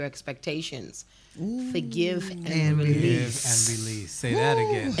 lower your expectations, forgive and And Give release. and release. Say that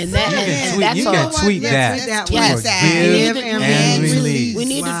again. And that- and that's you all. can tweet Yes, that. tweet that. Yes. Tweet that. Forgive Give and and release. We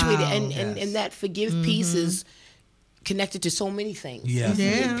need to tweet it. Wow. And that forgive piece is connected to so many things. Yes. Be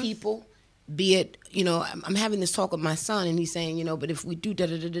Yeah. it people, be it, I'm having this talk with my son and he's saying, but if we do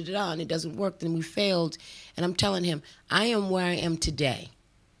da-da-da-da-da and it doesn't work, then we failed. And I'm telling him, I am where I am today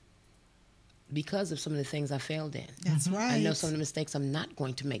because of some of the things I failed in. That's right. I know some of the mistakes I'm not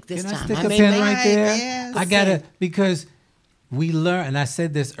going to make this Can I time. stick I a may pin make- right there? Yes. I gotta, because we learn, and I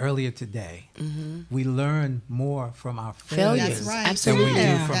said this earlier today. We learn more from our failures Failures. That's right. than we Absolutely. do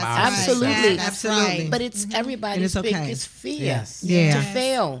Yeah. from That's our right. Absolutely. That's Absolutely. right. But it's And everybody's it's okay. biggest fear Yes. Yeah. to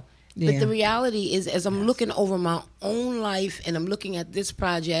fail. But Yeah. the reality is, as I'm looking over my own life and I'm looking at this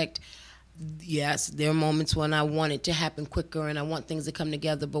project, yes, there are moments when I want it to happen quicker and I want things to come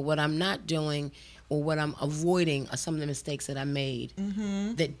together. But what I'm not doing or what I'm avoiding are some of the mistakes that I made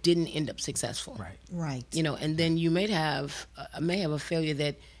that didn't end up successful. Right. Right. And then you may have a failure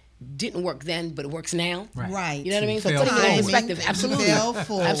that didn't work then, but it works now. Right. Right. You know what I mean? So Fail putting it in forward. perspective, absolutely, Fail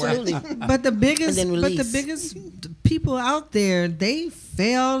forward. absolutely. But the biggest, And then but the release. biggest people out there, they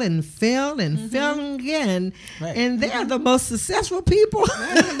fail and fail and fail again, Right. and they're the most successful people.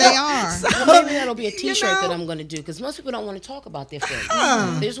 They are. Well, maybe that'll be a You T-shirt know? that I'm going to do because most people don't want to talk about their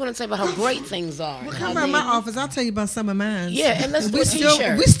failures. They just want to say about how great things are. and Come how by my they- office, I'll tell you about some of mine. Yeah, and let's do a still,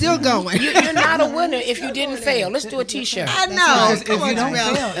 T-shirt. we still going. You're not a winner if you didn't fail. Let's do a T-shirt. I know. right. Because if Come you on, don't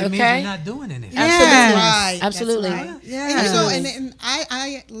Jamel. fail, it means Okay. you're not doing anything. Yes. Right. Absolutely. That's right. Yeah. And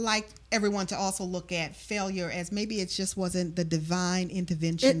I like everyone to also look at failure as maybe it just wasn't the divine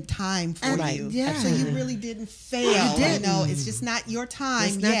intervention time for Right. you. Yeah. So you really didn't fail. didn't. It's just not your time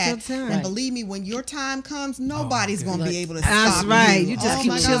It's not yet. your time. And Right. believe me, when your time comes, nobody's going to be able to That's stop right. you. You just Oh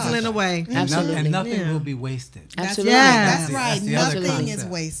keep my chiseling gosh. away. Absolutely. And nothing Yeah. will be wasted. That's Absolutely. right. Yeah. That's right. That's the other Nothing is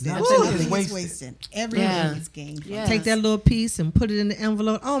concept. wasted. Nothing Nothing is is wasted. wasted. Everything Yeah. is gained. Yeah. Take that little piece and put it in the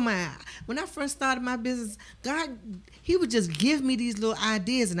envelope. Oh my! When I first started my business, God, He would just give me these little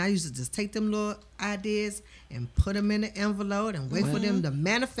ideas, and I used to just take them little ideas and put them in the envelope and wait for them to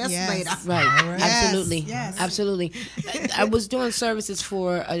manifest Yes. later. Right. Yes, Absolutely. yes. Absolutely. I was doing services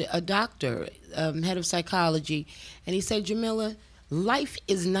for a doctor, head of psychology, and he said, Jamila, life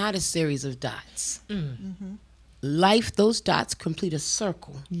is not a series of dots. Life, those dots complete a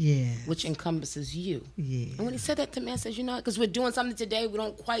circle, Yeah. which encompasses you. Yeah. And when he said that to me, I said, because we're doing something today, we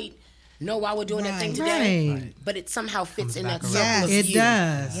don't quite know why we're doing that thing today, Right. but it somehow fits Comes in that back circle around. of It you.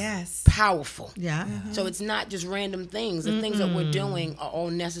 does. Yes. Powerful. Yeah. So it's not just random things. The things that we're doing are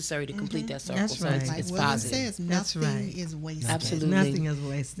all necessary to complete that circle. That's so right. it's, Like it's William positive. says, That's nothing right. is wasted. Absolutely. Nothing is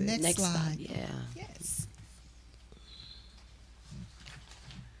wasted. Next Next slide. slide. Yeah. Yes.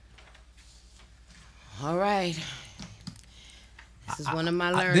 All right. This is one of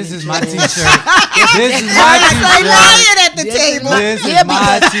my learning. This is my tools. T-shirt. This is my T-shirt. Lying at the table. This Yeah, is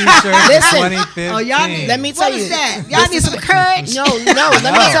my T-shirt Listen. for 2015. Oh, y'all need- Let me tell What you. is that? Y'all need some courage. No,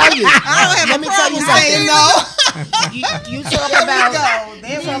 let me tell you. Let me tell you Say something. no. You talk about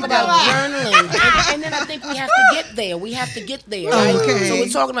There we talk go. about journaling, and then I think we have to get there. We have to get there. Right? Okay. So we're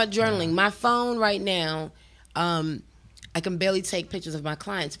talking about journaling. My phone right now, I can barely take pictures of my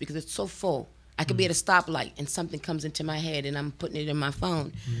clients because it's so full. I could be at a stoplight and something comes into my head and I'm putting it in my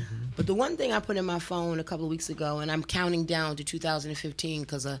phone. But the one thing I put in my phone a couple of weeks ago, and I'm counting down to 2015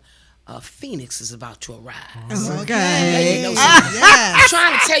 because a Phoenix is about to arrive. Okay. You know, Yes. I'm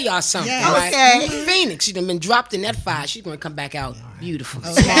trying to tell y'all something, Yes. right? Okay. Phoenix, she's been dropped in that fire. She's going to come back out beautiful,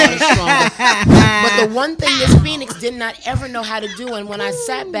 smaller, stronger. But the one thing this Phoenix did not ever know how to do, and when I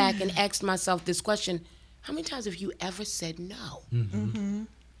sat back and asked myself this question, how many times have you ever said no?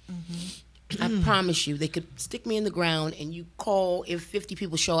 I promise you, they could stick me in the ground and you call if 50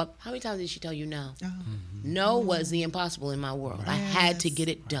 people show up. How many times did she tell you no? No was the impossible in my world. I had to get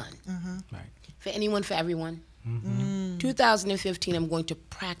it done. Right. For anyone, for everyone. 2015, I'm going to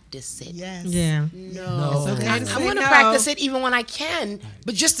practice it. Yes. Yeah. No. It's okay I to say want to no. practice it even when I can,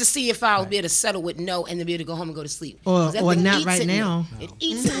 but just to see if I'll be able to settle with no and then be able to go home and go to sleep. Or- 'Cause that or thing not eats right at me. now. It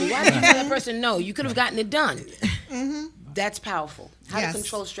eats at me. Why did you tell that person no? You could have gotten it done. That's powerful. How Yes. to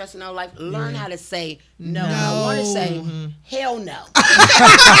control stress in our life. Learn how to say no. No. I want to say hell no.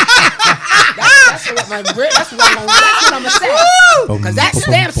 that's what I'm gonna say. Because that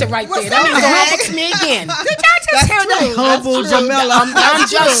stamps it right there. That means don't fix me again. Humble Jamila. I'm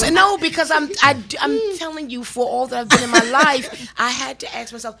just no, because I'm telling you, for all that I've been in my life, I had to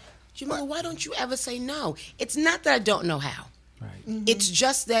ask myself, Jamila, why don't you ever say no? It's not that I don't know how. Right. It's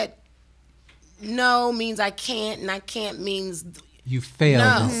just that no means I can't, and I can't means You failed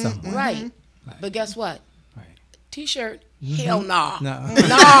no. in something. Right. But guess what? Right. T-shirt? Hell nah. No.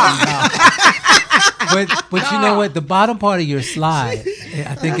 Nah. But you know what? The bottom part of your slide,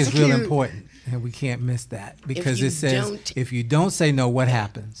 I think, is real cute. important, and we can't miss that because you it says don't- if you don't say no, what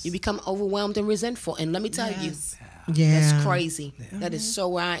happens? You become overwhelmed and resentful. And let me tell you, Yeah. that's crazy. That is so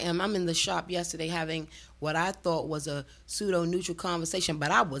where I am. I'm in the shop yesterday having what I thought was a pseudo-neutral conversation,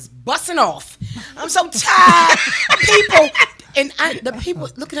 but I was busting off. I'm so tired. People, and the people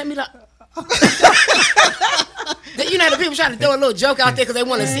looking at me like, you know, the people trying to throw a little joke out there because they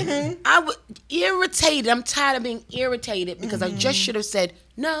want to see. I was irritated. I'm tired of being irritated because I just should have said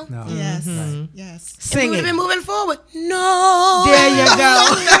no. No. Yes. Right. Yes. And we Sing would it. have been moving forward. No. There you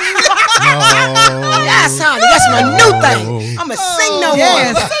go. Yes, honey. That's my new thing. I'm going to sing no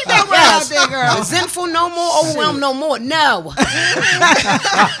Yes. more. Sing that one out there, girl. Resentful no more, overwhelmed no more. No.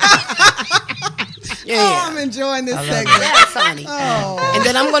 Oh, Yeah. I'm enjoying this love segment. Yes, honey. Oh, And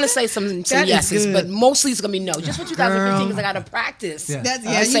then I'm going to say some That is yeses, good. but mostly it's going to be no. Just for 2015 Girl. because I got to practice. Yeah. that's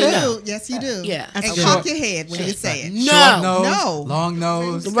I yeah, you say do. no. Yes, you do. Yeah. And That's cock good. your head when you say it. Short No. nose, No. long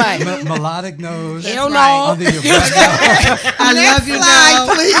nose, Right. melodic nose, Hell no. right. under your breath. I love you now.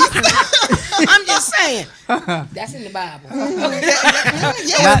 Slide, please. I'm just saying. That's in the Bible.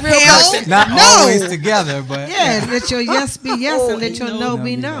 Yeah, real hell, person. Not no. always together, but Yeah, let your yes be yes Oh, and let your no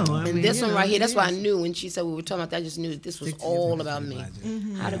be no. I And mean, this you one know, right here, it that's is. why I knew when she said we were talking about that, I just knew that this was all about me.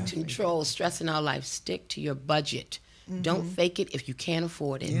 How to control stress in our life. Stick to your budget. Don't fake it if you can't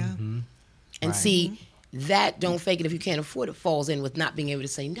afford it. Yeah. And Right. see, that don't fake it if you can't afford it falls in with not being able to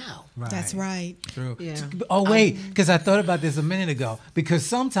say no. That's right. True. Yeah. Oh wait, because I thought about this a minute ago. Because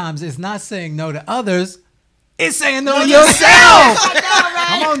sometimes it's not saying no to others; it's saying no to yourself.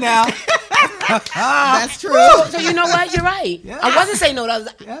 Come on now. That's true. So you know what? You're right. Yeah. I wasn't saying no to others.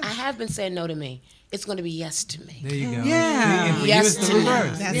 Yeah. I have been saying no to me. It's going to be yes to me. There you go. Yeah. And for Yes you, it's to the me.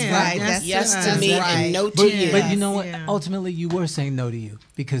 reverse. That's Yeah, right. that's- That's Yes to that's me right. and no to But, you. but you know what? Yeah. Ultimately, you were saying no to you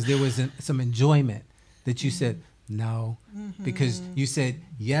because there was some enjoyment that you said no, because you said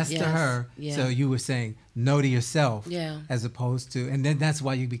yes to Yes. her. Yeah. So you were saying no to yourself, Yeah. as opposed to, and then that's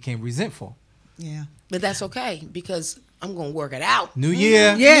why you became resentful. Yeah. But that's okay because I'm going to work it out. New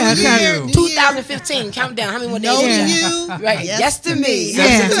year, Yeah, new kinda- you. New 2015, count down. How many more days? No we to got? you. Right. Yes to me.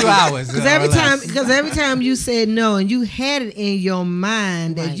 Yeah. 72 hours. Because or every less. time you said no and you had it in your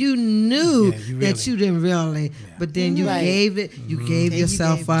mind that Right. you knew Yeah, you that really- you didn't really, but then you Right. gave it, you gave And you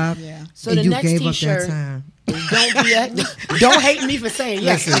yourself gave- up, yeah. So and the you next gave T-shirt- up that time. Don't hate me for saying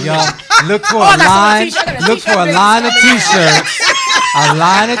yes. Listen, y'all, look for I a got some line. t-shirt. I got a Look for t-shirt a ready. line of T-shirts. A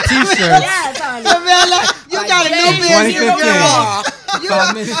line of T-shirts. Yes, honey. You got a new James business, 2015. girl.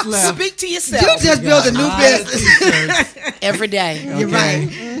 5 minutes left. Speak to yourself. You just built a new Line of business. T-shirts. every day. You're Okay. right.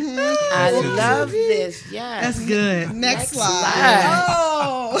 I love this. Yes. That's good. Next slide. slide.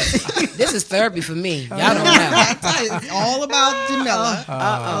 Oh, This is therapy for me. Y'all don't know. it's all about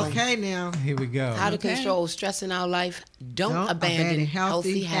Jamila. Okay, now. Here we go. How to Okay. control stress in our life. Don't Don't abandon abandon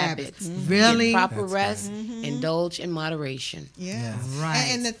healthy healthy habits. habits. Really? Get proper That's rest. Indulge in moderation. Yes. Right.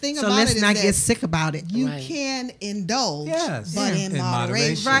 And the thing So about let's it is not that get sick about it. you Right. can indulge, Yes. but Yeah. in In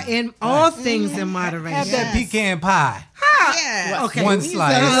moderation. moderation. Right, in all things in moderation. Have that Yes. pecan pie. Yeah. Okay. One So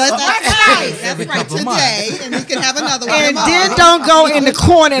slice. that's right. Every That's right. couple months. Today, and you can have another one And tomorrow. then don't go in the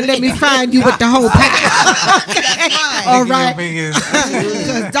corner and let me find you with the whole pack. Right. All Thinking your right. fingers.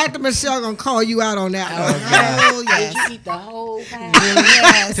 Because Dr. Michelle gonna call you out on that one. Oh, Did yes. you eat the whole pack?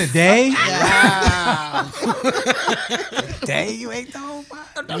 Yes. Today? Wow. Today you ate the whole pie?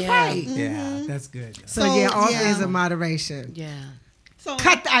 Yeah. Yeah, that's good. So, So, yeah, all yeah. things in moderation. Yeah. So,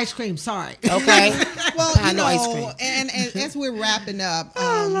 Cut the ice cream, sorry. Okay. well, I you know ice know, cream. and as we're wrapping up,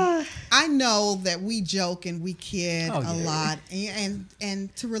 I know that we joke and we kid Oh, a yeah. lot,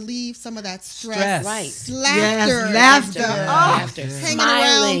 and to relieve some of that stress, Stress. Right. laughter, Yes, laughter. and, Laughter. hanging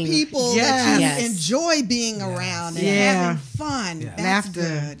Smiling. around people Yes. that you Yes. enjoy being around and Yeah. having fun. Yeah. That's Laughter.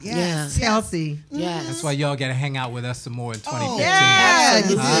 good. Yeah. Yes. It's healthy. Yes. That's why y'all got to hang out with us some more in 2015. yeah,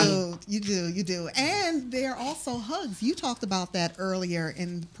 you Absolutely. do. You do. And there are also hugs. You talked about that earlier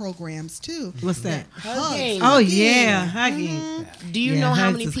in programs too. What's that? Hugging. Oh, yeah, hugging. Do you Yeah, know how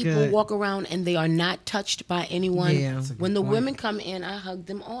hugs many is people good. walk around and they are not touched by anyone? Yeah. That's a good When the point. women come in, I hug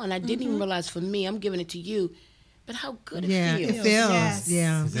them all. And I didn't even realize for me, I'm giving it to you. But how good Yeah, it feels. it feels. Yes.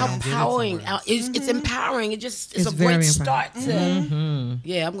 Yeah. They How don't get it empowering. somewhere else. It's empowering. It's It's a very great empowering. start to,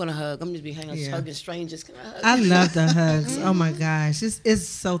 yeah, I'm going to hug. I'm just be hanging, Yeah. hugging strangers. Can I hug? I love the hugs. Oh my gosh, it's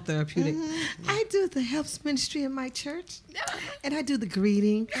so therapeutic. I do the helps ministry in my church, and I do the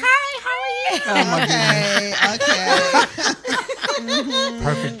greeting. Hi, how are you? Okay.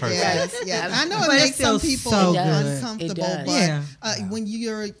 Perfect person. Yes, yes. I know it But it makes some feels people so good. uncomfortable, It does. but Yeah. when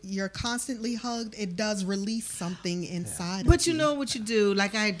you're constantly hugged, it does release something inside. But of you know what you do,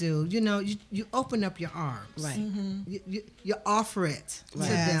 like I do. You open up your arms. Right. You offer it to them,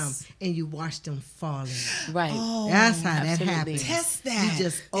 Yes. and you watch them falling. Right. Oh, That's how that absolutely. happens. test that. You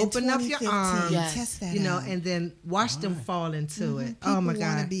just in open up your 2015. arms, Yes. Test that. you know, out. and then watch them fall into it. People Oh my want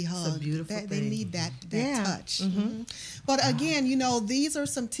God, to be it's hugged. a beautiful They thing. need that Yeah. touch. But again, these are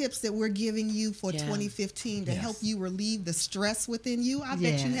some tips that we're giving you for Yeah. 2015 to Yes. help you relieve the stress within you. I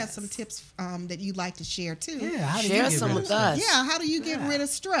bet you have Yes. some tips that you'd like to share too. Yeah, how do Share you get some rid with of stress? us. Yeah, how do you get rid of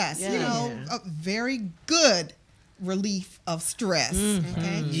stress? Yeah. You know, a very good relief of stress.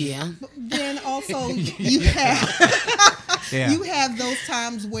 Okay. Yeah. Then also you have Yeah. you have those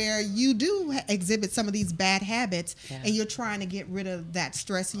times where you do exhibit some of these bad habits, Yeah. and you're trying to get rid of that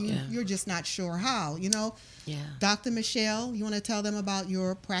stress, and Yeah. you're just not sure how. Yeah. Dr. Michelle, you want to tell them about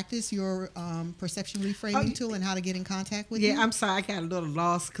your practice, your perception reframing tool, and how to get in contact with you? Yeah, I'm sorry, I got a little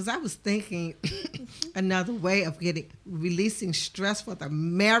lost because I was thinking another way of releasing stress for the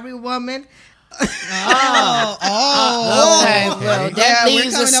married woman. Okay. Well, that Yeah, we're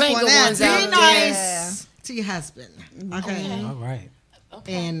leaves the coming up on single that. ones Be out Be there. nice to your husband. Okay. All right.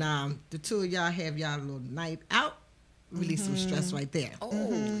 Okay. And the two of y'all have y'all little night out. Release some stress right there.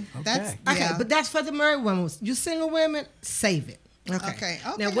 Oh. That's Okay. Okay, but that's for the married women. You single women, save it. Okay,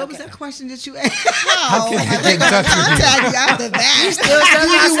 Now, okay, what was that question that you asked? How can I get in touch with you? contact you after that. Still Do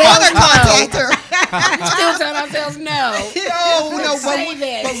you want to contact her? Still tell ourselves no. No, Say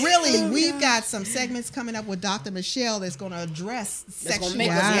that. but really, we've got some segments coming up with Dr. Michelle that's going to address That's sexual. gonna make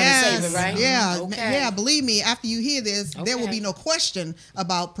us want to save it, right? Yeah, Okay. yeah. Believe me, after you hear this, there will Okay. be no question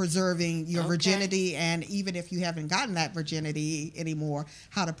about preserving your Okay. virginity, and even if you haven't gotten that virginity anymore,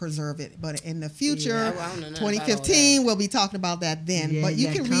 how to preserve it. But in the future, Yeah, well, I don't know nothing about all 2015, we'll be talking about that then. Yeah, but you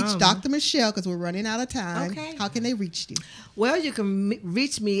yeah, can come. reach Dr. Michelle because we're running out of time. Okay. How can they reach you? Well, you can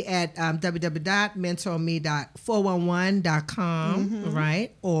reach me at www.mentorme.411.com,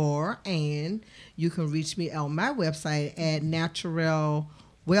 right? And you can reach me on my website at Natural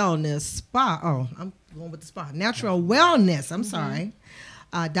Wellness Spa. Oh, I'm going with the spa. Natural Wellness, I'm sorry,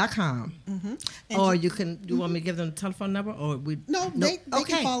 .com. Or you want me to give them the telephone number? Or we No, they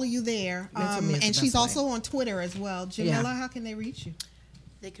okay. can follow you there. Mentor Me is the And she's best also on Twitter as well. Jamila, how can they reach you?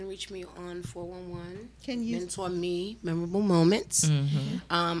 They can reach me on 411. Can you- Mentor Me, Memorable Moments.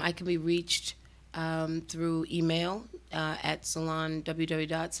 I can be reached through email at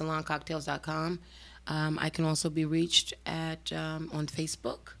www.saloncocktails.com. I can also be reached at on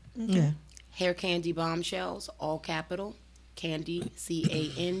Facebook. Yeah. Hair Candy Bombshells, all capital. Candy,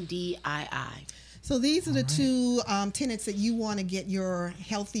 Candii. So these are the two tenets that you want to get your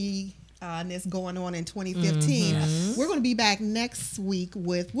healthiness going on in 2015. We're going to be back next week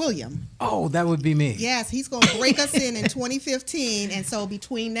with William. Oh, that would be me. Yes, he's going to break us in 2015. And so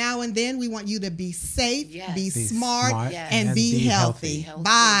between now and then, we want you to be safe, Yes. be Be smart, smart and be healthy. healthy.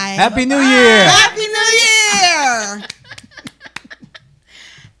 Bye. Happy New Year. Happy New Year.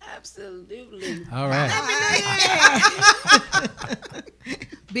 Absolutely. All right.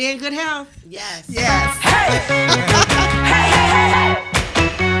 Be in good health. Yes. Yes.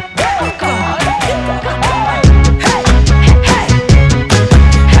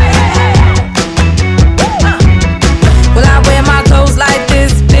 Well, I wear my clothes like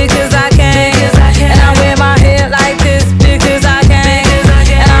this because I can. And I wear my hair like this because I can.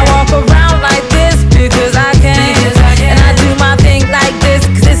 And I walk around like this because I can. And I do my thing like this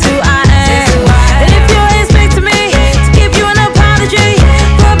because it's who I am. And if you expect me to give you an apology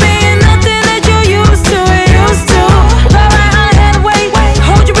for being nothing that you're used to, go right on ahead and wait.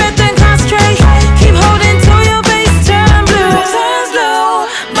 Hold your breath and concentrate. Keep holding till your face turn blue.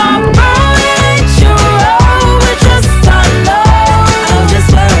 My road ain't your road, but just I know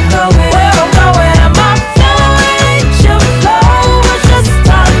just where I'm going. My flow ain't your flow, but just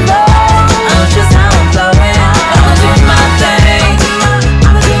I know just how I'm flowing. I'ma do my thing.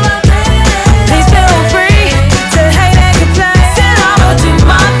 Please feel free to hate and complain. Said I'ma do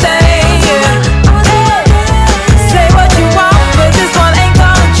my thing. Say what you want, but this one ain't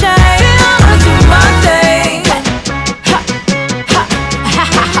gonna change. I'ma do my thing.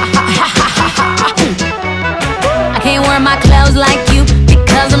 I can't wear my clothes like you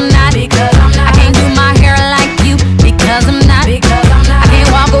because I'm not. I can't do my hair like you because I'm not. I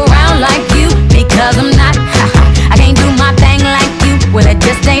can't walk around like you because I'm not. I can't do my thing like you, well it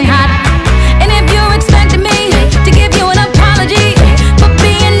just ain't hot. And if you expected me to give you an apology for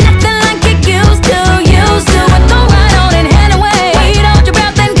being nothing like you used to, well, go right on and head away. Wait, hold your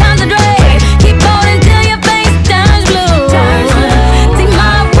breath and concentrate. Keep going till your face turns blue.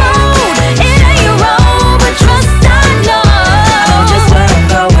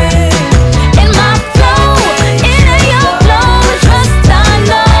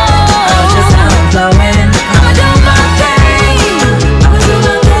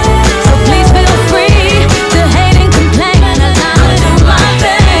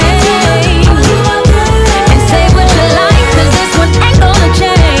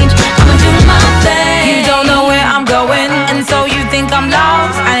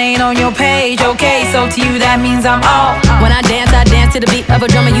 that means I'm off. When I dance to the beat of a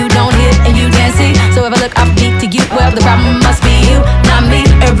drum and you don't hit and you dance it. So if I look off beat to you, well, the problem must be you.